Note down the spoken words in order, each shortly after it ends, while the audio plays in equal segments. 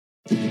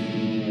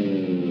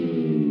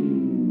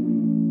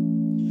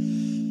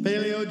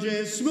Paleo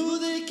J's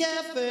Smoothie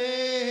Cafe.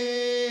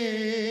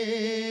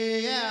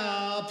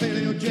 Yeah,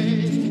 Paleo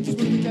J's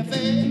Smoothie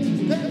Cafe.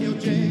 Paleo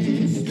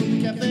J's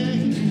Smoothie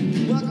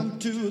Cafe. Welcome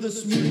to the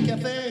Smoothie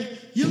Cafe.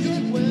 You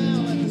get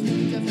well at the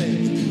Smoothie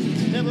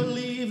Cafe. Never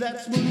leave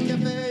that Smoothie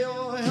Cafe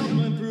or help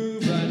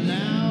improve right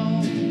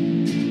now.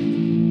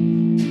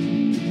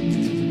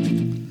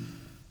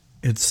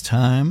 It's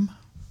time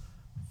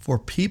for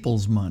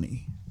People's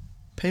Money,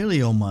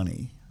 Paleo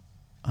Money,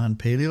 on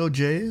Paleo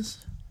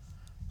J's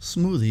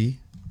Smoothie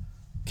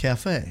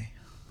Cafe.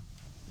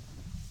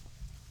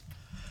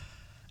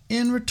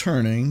 In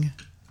returning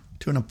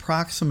to an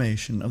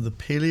approximation of the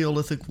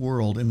Paleolithic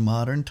world in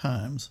modern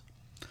times,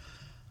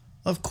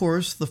 of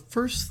course, the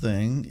first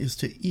thing is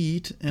to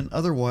eat and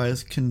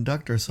otherwise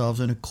conduct ourselves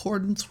in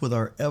accordance with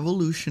our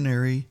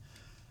evolutionary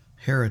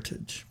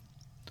heritage.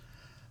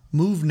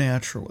 Move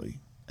naturally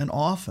and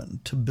often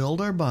to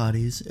build our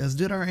bodies as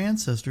did our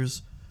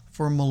ancestors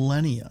for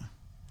millennia.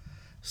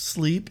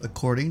 Sleep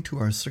according to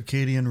our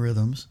circadian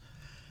rhythms,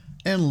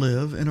 and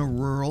live in a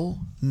rural,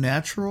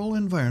 natural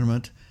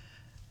environment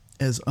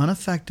as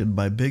unaffected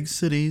by big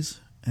cities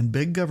and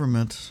big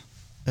government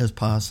as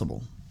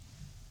possible.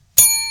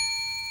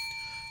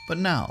 But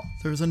now,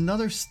 there's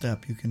another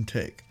step you can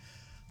take,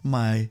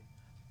 my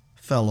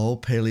fellow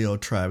paleo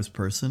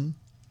tribesperson.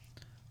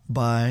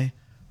 Buy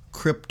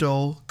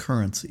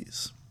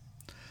cryptocurrencies.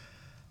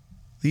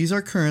 These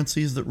are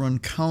currencies that run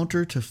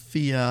counter to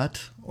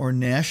fiat or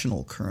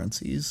national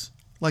currencies,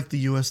 like the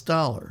US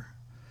dollar.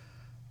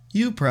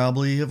 You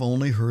probably have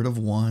only heard of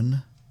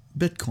one,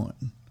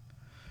 Bitcoin.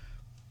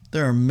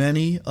 There are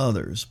many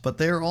others, but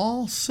they are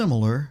all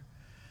similar,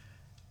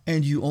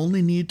 and you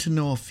only need to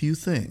know a few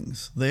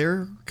things.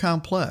 They're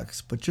complex,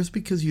 but just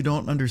because you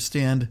don't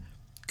understand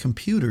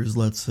computers,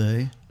 let's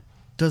say,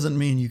 doesn't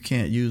mean you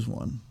can't use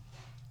one.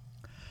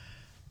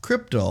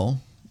 Crypto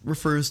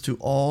refers to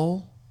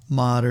all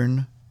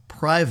modern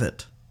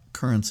private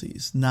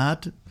currencies,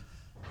 not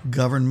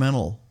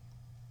governmental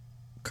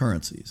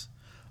currencies,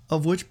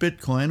 of which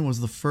Bitcoin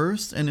was the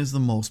first and is the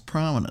most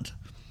prominent.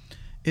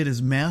 It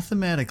is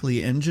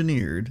mathematically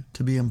engineered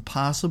to be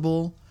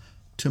impossible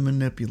to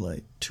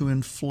manipulate, to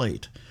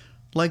inflate,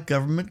 like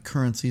government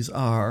currencies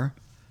are,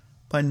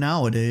 by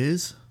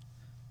nowadays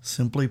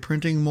simply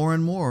printing more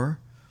and more,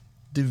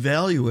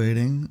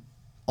 devaluating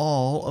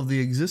all of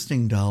the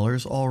existing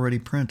dollars already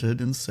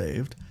printed and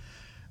saved,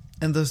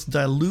 and thus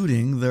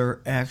diluting their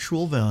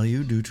actual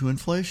value due to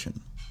inflation.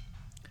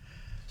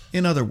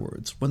 In other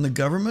words, when the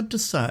government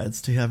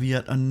decides to have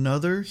yet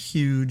another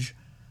huge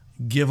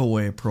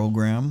giveaway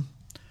program,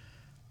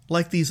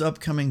 like these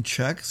upcoming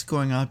checks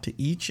going out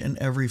to each and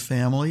every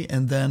family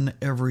and then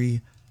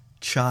every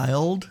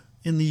child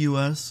in the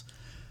U.S.,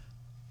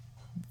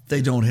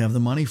 they don't have the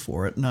money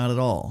for it, not at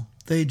all.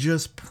 They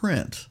just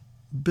print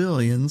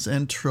billions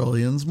and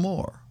trillions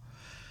more.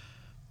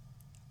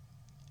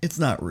 It's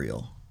not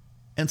real.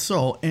 And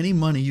so any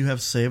money you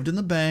have saved in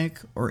the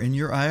bank or in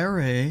your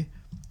IRA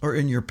or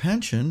in your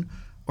pension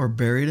or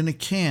buried in a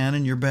can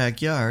in your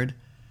backyard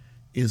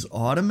is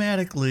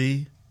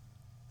automatically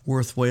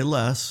worth way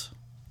less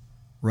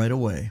right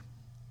away.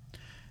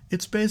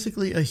 It's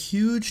basically a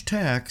huge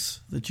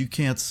tax that you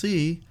can't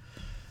see,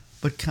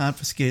 but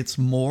confiscates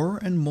more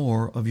and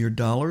more of your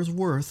dollar's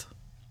worth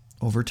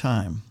over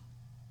time.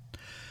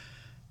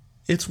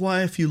 It's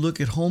why if you look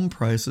at home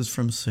prices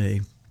from,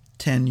 say,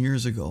 10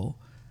 years ago,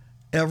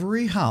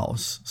 every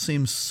house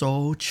seems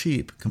so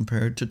cheap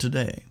compared to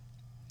today.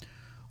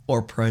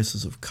 Or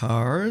prices of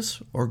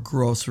cars, or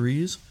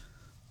groceries,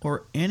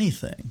 or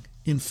anything.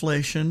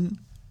 Inflation,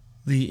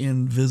 the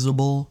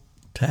invisible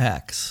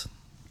tax.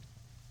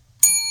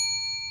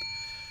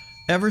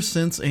 Ever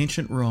since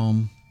ancient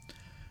Rome,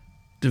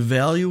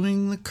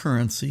 devaluing the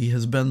currency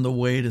has been the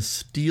way to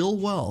steal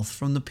wealth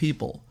from the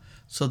people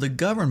so the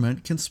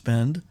government can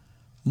spend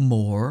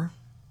more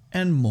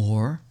and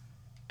more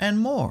and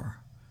more.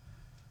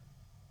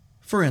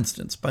 For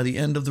instance, by the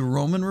end of the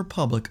Roman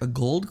Republic, a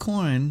gold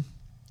coin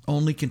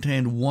only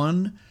contained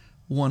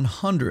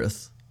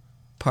 1/100th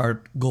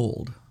part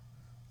gold.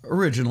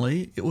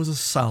 Originally, it was a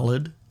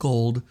solid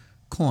gold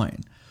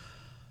coin.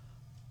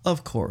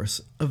 Of course,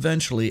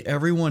 eventually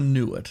everyone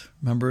knew it.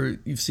 Remember,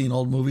 you've seen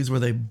old movies where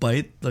they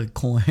bite the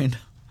coin?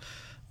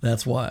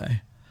 That's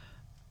why.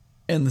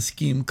 And the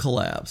scheme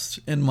collapsed,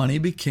 and money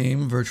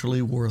became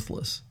virtually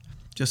worthless.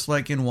 Just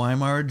like in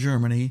Weimar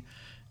Germany,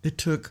 it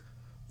took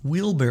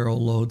wheelbarrow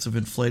loads of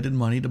inflated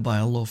money to buy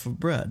a loaf of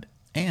bread.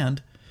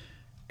 And,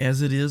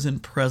 as it is in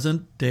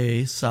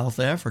present-day South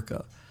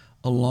Africa,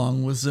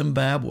 along with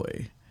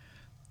Zimbabwe,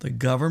 the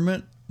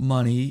government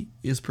money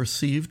is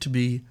perceived to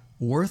be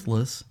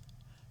worthless,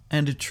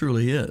 and it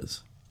truly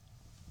is.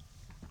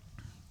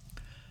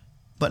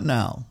 But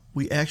now,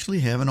 we actually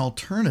have an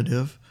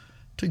alternative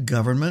to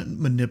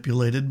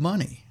government-manipulated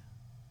money.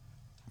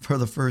 For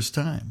the first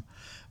time,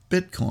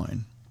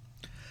 Bitcoin.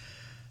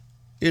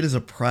 It is a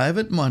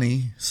private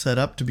money set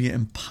up to be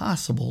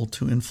impossible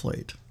to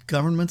inflate.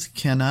 Governments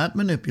cannot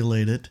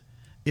manipulate it.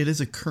 It is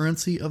a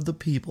currency of the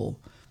people,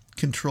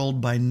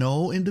 controlled by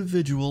no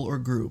individual or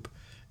group.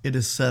 It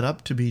is set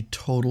up to be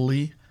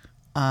totally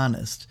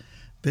honest.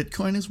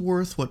 Bitcoin is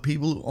worth what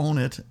people who own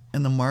it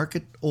and the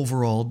market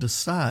overall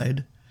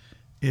decide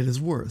it is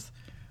worth.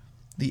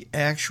 The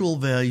actual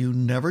value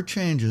never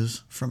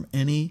changes from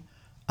any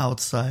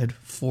outside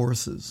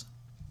forces.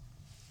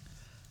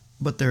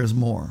 But there's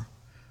more.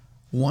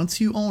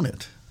 Once you own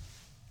it,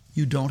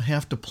 you don't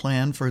have to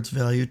plan for its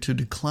value to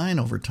decline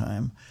over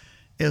time,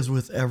 as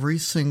with every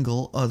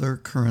single other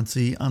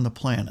currency on the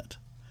planet.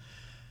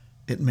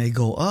 It may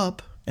go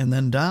up and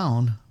then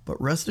down,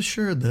 but rest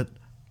assured that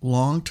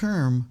long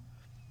term,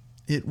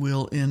 it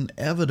will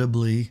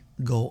inevitably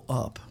go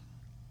up.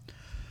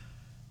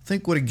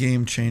 Think what a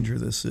game changer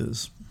this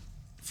is.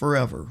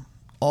 Forever,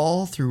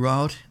 all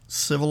throughout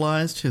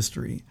civilized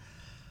history,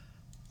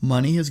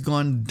 money has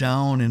gone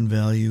down in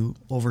value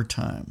over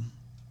time.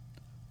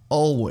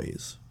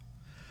 Always.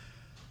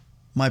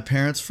 My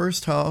parents'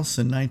 first house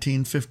in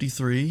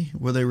 1953,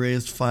 where they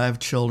raised 5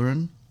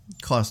 children,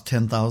 cost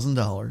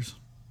 $10,000.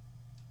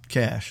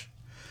 Cash.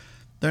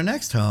 Their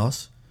next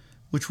house,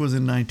 which was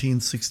in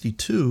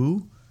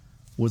 1962,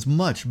 was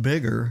much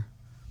bigger,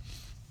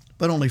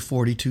 but only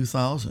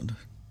 $42,000.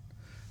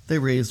 They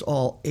raised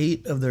all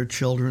 8 of their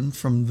children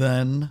from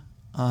then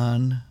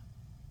on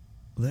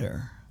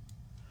there.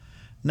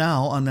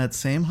 Now, on that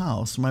same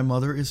house, my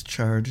mother is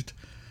charged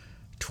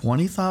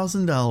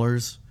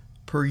 $20,000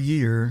 per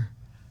year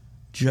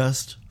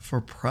just for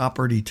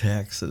property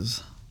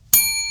taxes.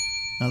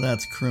 Now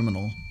that's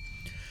criminal.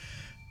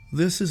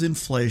 This is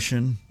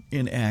inflation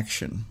in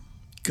action.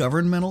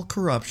 Governmental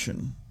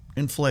corruption,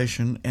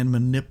 inflation, and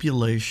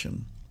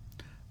manipulation.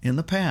 In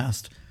the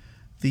past,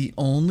 the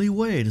only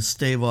way to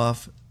stave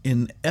off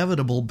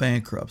inevitable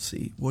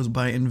bankruptcy was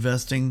by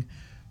investing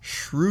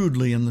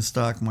shrewdly in the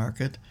stock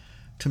market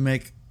to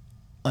make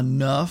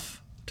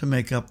enough to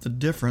make up the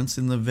difference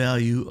in the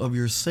value of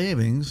your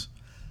savings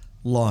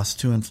lost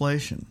to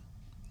inflation.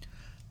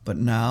 But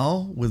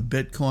now, with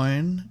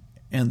Bitcoin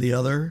and the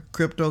other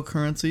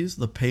cryptocurrencies,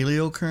 the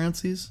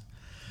paleocurrencies,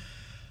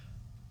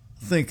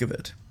 think of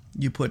it.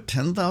 You put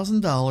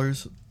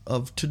 $10,000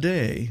 of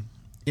today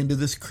into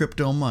this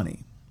crypto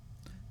money.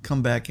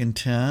 Come back in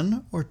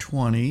 10 or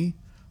 20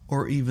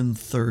 or even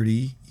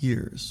 30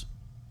 years.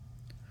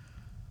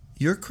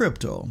 Your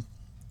crypto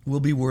will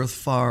be worth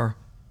far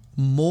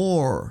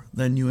more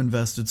than you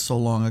invested so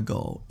long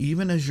ago,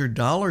 even as your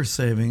dollar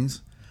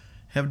savings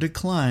have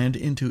declined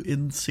into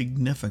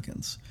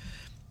insignificance.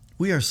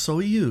 We are so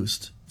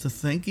used to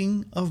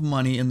thinking of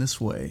money in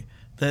this way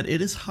that it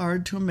is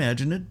hard to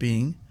imagine it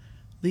being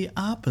the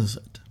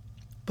opposite.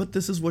 But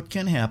this is what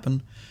can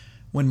happen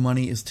when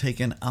money is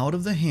taken out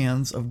of the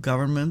hands of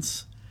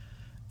governments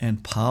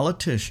and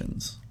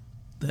politicians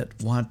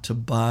that want to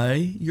buy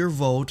your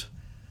vote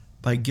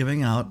by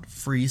giving out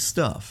free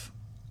stuff.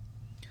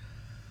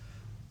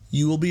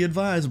 You will be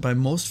advised by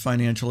most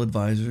financial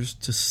advisors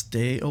to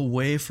stay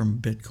away from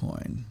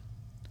Bitcoin.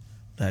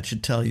 That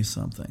should tell you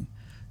something.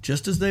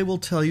 Just as they will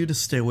tell you to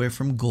stay away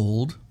from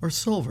gold or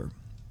silver.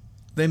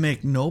 They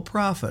make no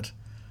profit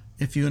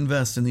if you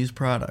invest in these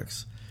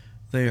products.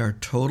 They are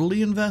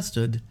totally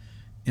invested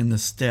in the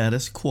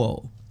status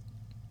quo.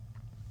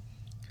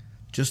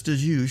 Just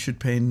as you should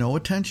pay no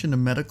attention to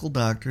medical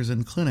doctors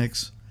and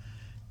clinics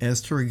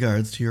as to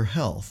regards to your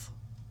health,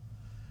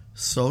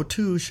 so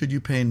too should you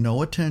pay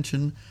no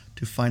attention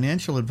to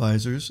financial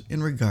advisors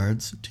in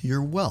regards to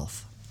your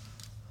wealth.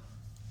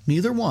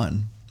 Neither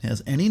one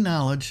has any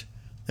knowledge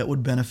that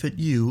would benefit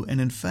you, and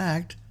in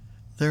fact,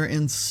 their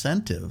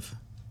incentive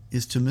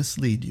is to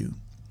mislead you.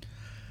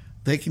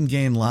 They can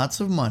gain lots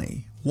of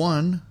money,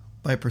 one,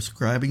 by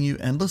prescribing you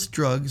endless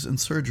drugs and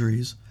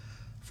surgeries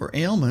for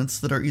ailments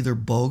that are either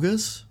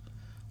bogus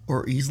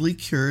or easily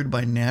cured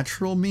by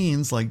natural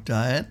means like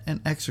diet and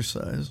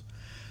exercise,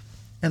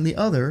 and the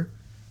other,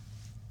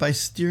 by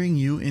steering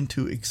you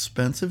into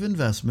expensive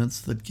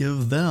investments that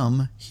give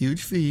them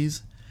huge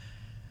fees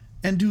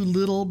and do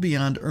little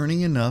beyond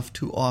earning enough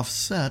to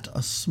offset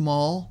a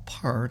small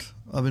part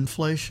of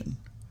inflation.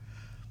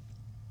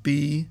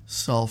 Be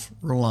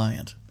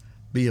self-reliant.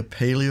 Be a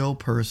paleo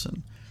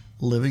person,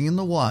 living in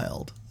the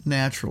wild,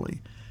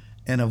 naturally,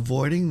 and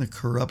avoiding the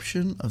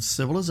corruption of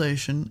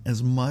civilization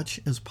as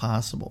much as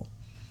possible.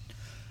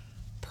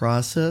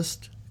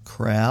 Processed,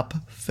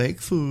 crap,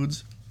 fake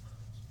foods,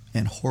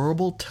 and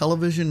horrible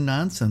television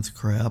nonsense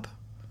crap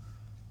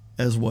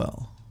as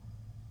well.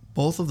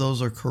 Both of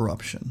those are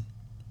corruption.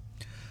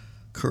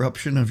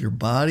 Corruption of your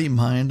body,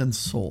 mind, and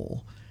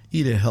soul.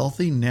 Eat a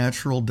healthy,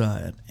 natural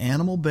diet,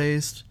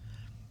 animal-based,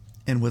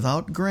 and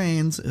without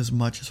grains as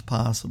much as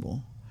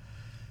possible.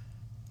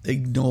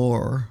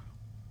 Ignore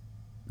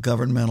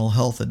governmental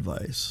health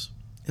advice.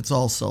 It's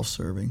all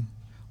self-serving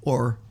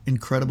or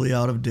incredibly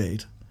out of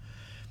date.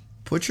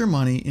 Put your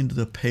money into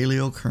the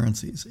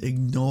paleocurrencies.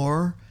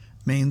 Ignore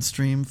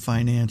mainstream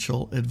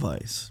financial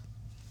advice.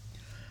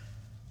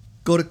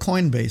 Go to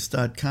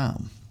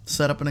Coinbase.com.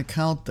 Set up an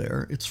account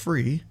there. It's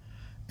free.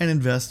 And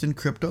invest in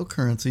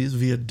cryptocurrencies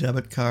via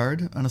debit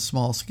card on a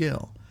small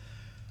scale.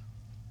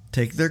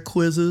 Take their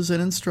quizzes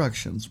and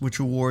instructions, which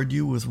award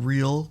you with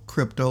real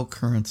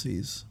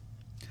cryptocurrencies.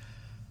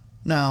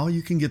 Now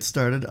you can get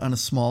started on a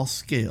small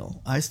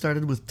scale. I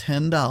started with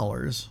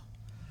 $10.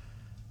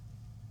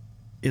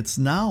 It's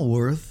now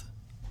worth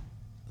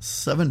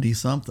 70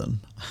 something.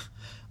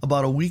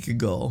 About a week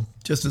ago,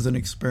 just as an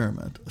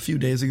experiment. A few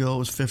days ago, it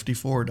was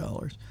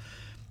 $54.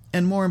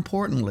 And more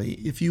importantly,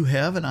 if you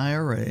have an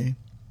IRA,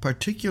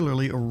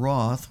 particularly a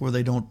Roth where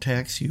they don't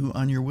tax you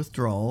on your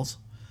withdrawals,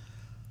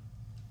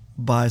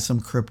 buy some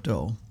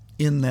crypto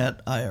in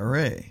that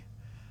IRA.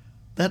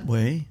 That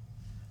way,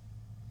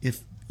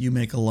 if you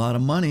make a lot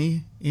of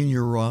money in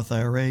your Roth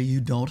IRA, you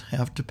don't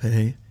have to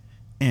pay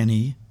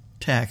any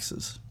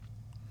taxes.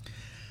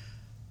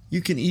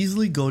 You can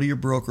easily go to your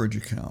brokerage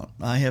account.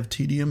 I have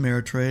TD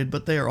Ameritrade,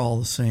 but they are all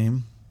the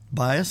same.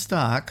 Buy a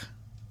stock.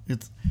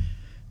 It's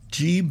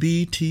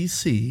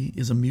GBTC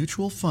is a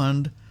mutual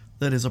fund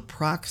that is a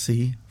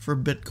proxy for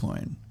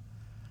Bitcoin.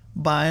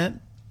 Buy it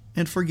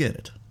and forget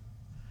it.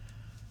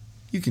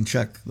 You can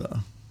check the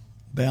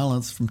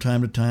balance from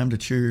time to time to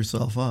cheer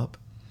yourself up.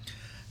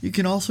 You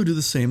can also do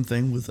the same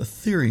thing with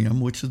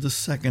Ethereum, which is the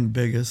second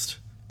biggest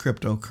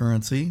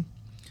cryptocurrency.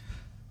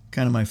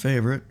 Kind of my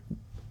favorite.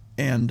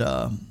 And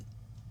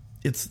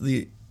it's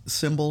the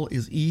symbol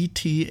is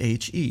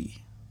ETHE.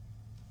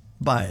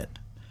 Buy it.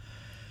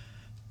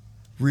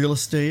 Real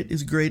estate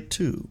is great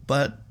too,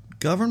 but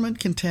government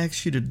can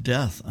tax you to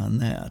death on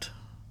that.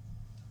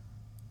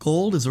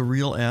 Gold is a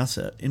real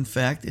asset. In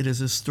fact, it has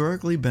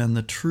historically been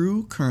the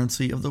true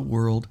currency of the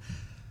world.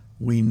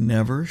 We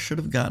never should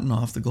have gotten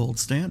off the gold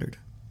standard.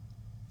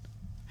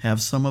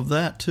 Have some of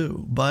that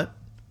too, but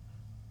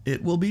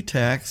it will be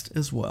taxed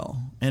as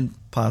well and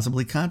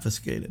possibly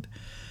confiscated.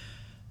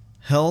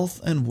 Health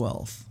and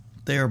wealth,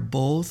 they are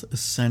both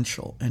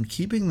essential, and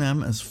keeping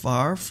them as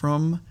far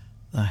from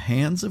the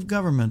hands of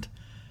government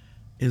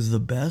is the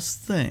best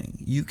thing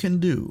you can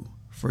do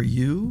for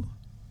you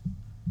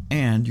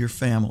and your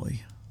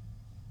family.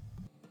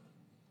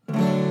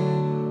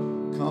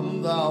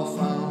 Come thou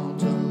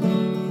fountain,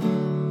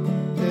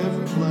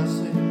 every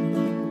blessing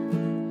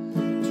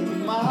to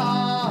my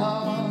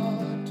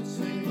heart to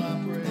sing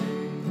thy praise.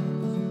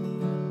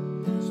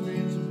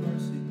 Streams of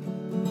mercy,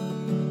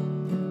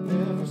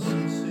 never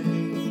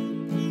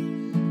ceasing,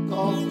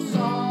 call for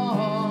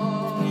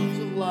songs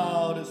of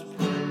loudest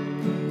praise.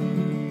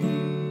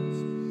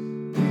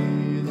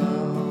 Be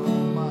thou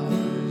my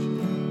vision,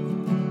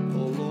 O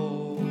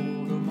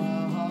Lord of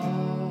my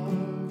heart,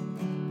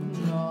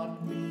 not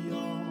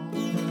beyond.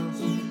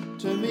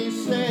 To me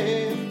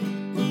safe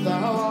that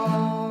thou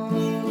art.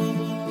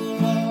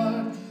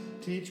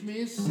 Teach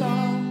me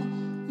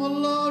some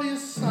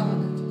melodious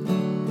sonnet,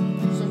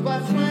 sung by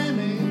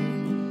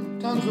flaming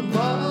tongues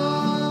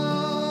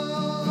above.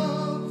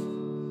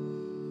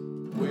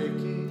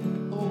 Waking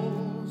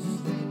or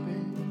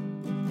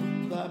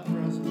sleeping, thy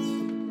presence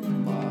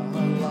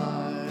my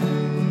light.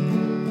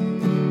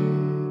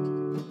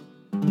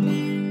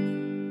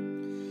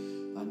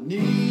 I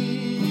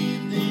need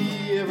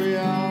thee every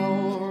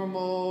hour,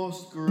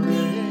 most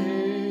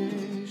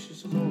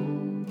gracious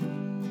Lord.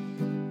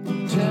 A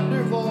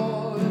tender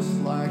voice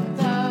like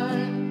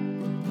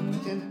thine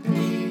can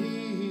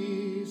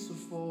peace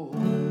afford.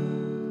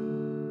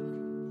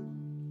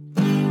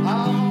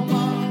 How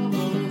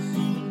marvelous,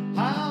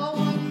 how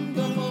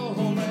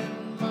wonderful,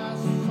 and my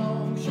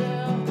song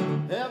shall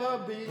ever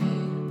be.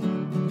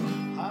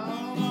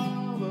 How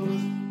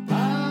marvelous,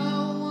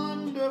 how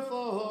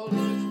wonderful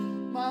is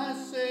my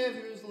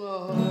Savior's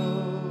love.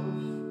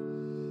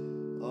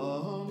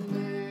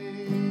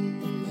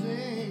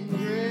 Amazing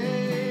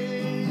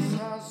grace,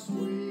 how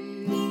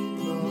sweet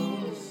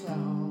the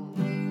sound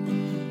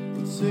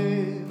that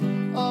saved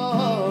a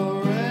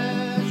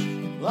wretch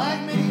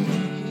like me.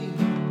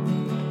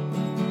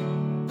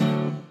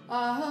 I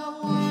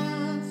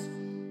once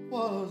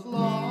was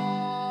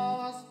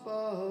lost,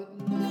 but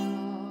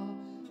now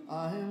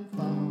I am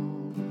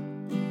found.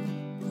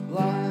 Was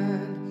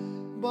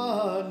blind,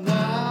 but now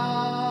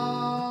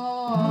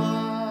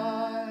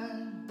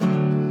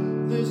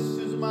this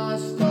is my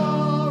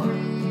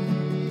story,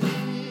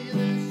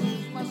 this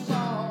is my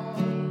song,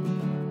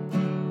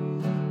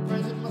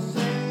 praising my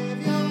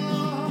Savior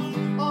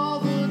all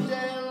the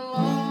day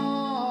long.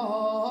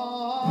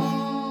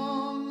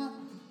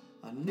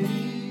 I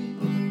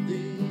need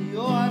thee,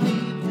 oh I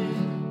need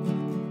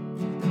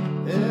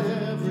thee,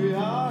 every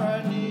hour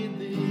I need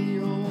thee,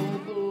 oh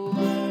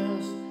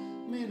bless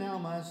me now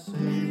my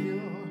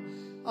Savior,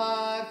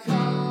 I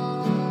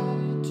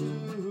come to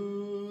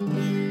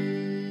thee.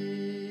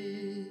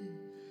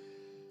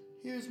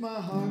 Here's my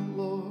heart,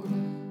 Lord,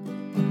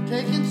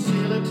 take and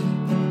seal it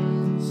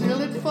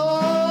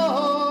for